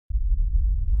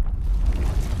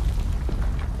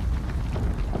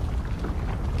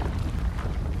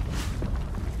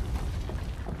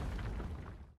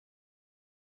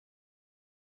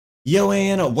Yo,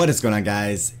 and what is going on,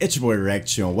 guys? It's your boy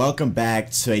Rectu and welcome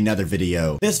back to another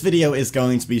video. This video is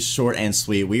going to be short and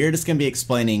sweet. We are just going to be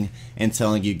explaining and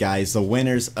telling you guys the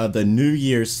winners of the New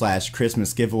Year's /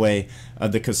 Christmas giveaway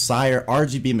of the Corsair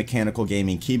RGB mechanical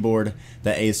gaming keyboard,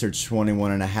 the Acer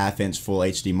 21.5-inch Full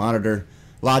HD monitor,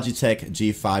 Logitech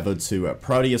G502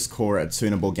 Proteus Core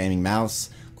tunable gaming mouse,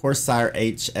 Corsair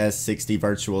HS60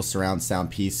 virtual surround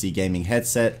sound PC gaming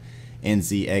headset,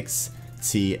 NZX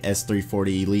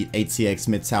S340 Elite ATX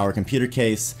mid-tower computer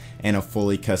case, and a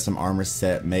fully custom armor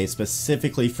set made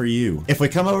specifically for you. If we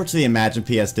come over to the Imagine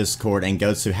PS Discord and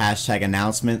go to hashtag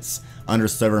announcements under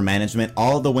server management,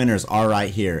 all of the winners are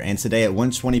right here, and today at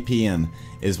 1:20 p.m.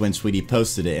 is when Tweety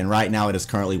posted it, and right now it is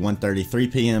currently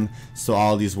 1:33 p.m. so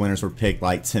all of these winners were picked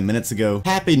like 10 minutes ago.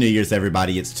 Happy New Year's,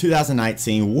 everybody. It's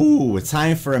 2019. Woo!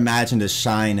 Time for Imagine to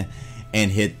shine and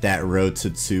hit that road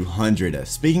to 200.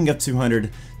 Speaking of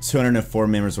 200, 204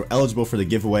 members were eligible for the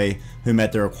giveaway who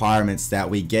met the requirements that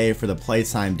we gave for the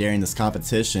playtime during this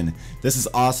competition. This is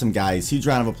awesome, guys. Huge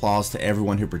round of applause to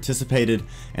everyone who participated,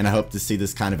 and I hope to see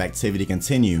this kind of activity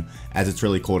continue, as it's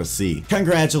really cool to see.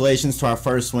 Congratulations to our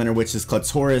first winner, which is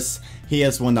Clitoris. He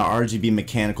has won the RGB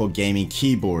mechanical gaming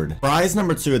keyboard. Prize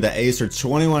number 2 of the Acer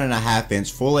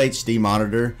 21.5-inch Full HD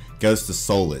monitor goes to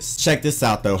Solus. Check this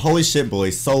out though. Holy shit,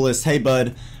 boys. Solus, hey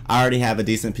bud, I already have a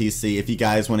decent PC. If you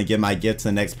guys want to give my gift to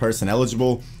the next person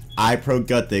eligible,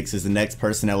 iProGuthix is the next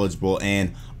person eligible,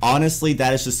 and honestly,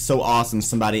 that is just so awesome.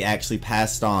 Somebody actually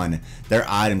passed on their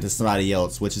item to somebody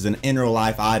else, which is an in real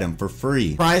life item for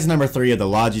free. Prize number 3 of the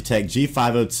Logitech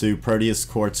G502 Proteus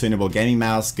Core tunable gaming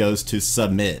mouse goes to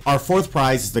Submit. Our fourth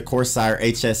prize is the Corsair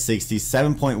HS60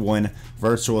 7.1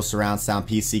 virtual surround sound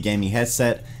PC gaming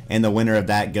headset, and the winner of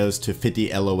that goes to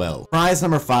 50 LOL. Prize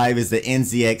number 5 is the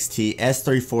NZXT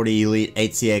S340 Elite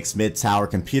ATX mid-tower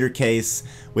computer case,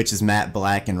 which is matte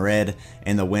black and red,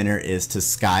 and the winner is to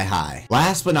Sky High.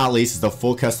 Last but not least is the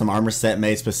full custom armor set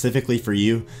made specifically for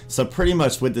you, so pretty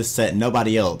much with this set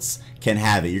nobody else can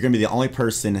have it. You're going to be the only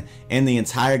person in the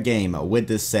entire game with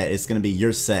this set. It's going to be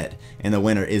your set, and the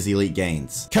winner is Elite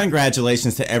Gains.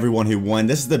 Congratulations to everyone who won.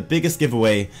 This is the biggest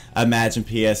giveaway Imagine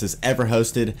PS has ever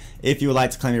hosted. If you would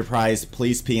like to claim your prize,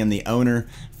 please PM the owner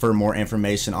for more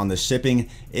information on the shipping.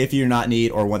 If you do not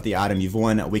need or want the item you've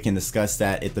won, we can discuss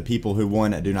that. If the people who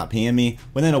won do not PM me,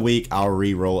 within a week I'll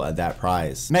re-roll that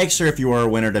prize. Make sure if you are a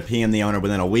winner to PM the owner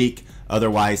within a week,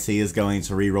 otherwise he is going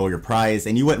to re-roll your prize,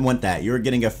 and you wouldn't want that. You're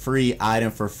getting a free item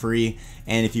for free,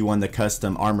 and if you won the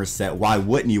custom armor set, why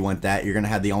wouldn't you want that? You're going to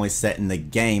have the only set in the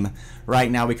game. Right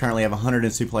now we currently have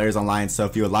 102 players online, so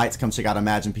if you would like to come check out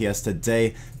Imagine PS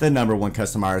today, the #1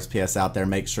 custom RSPS out there,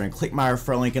 make sure and click my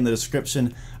referral link in the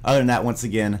description. Other than that, once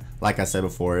again, like I said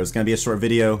before, it was going to be a short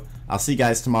video. I'll see you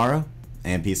guys tomorrow,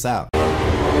 and peace out.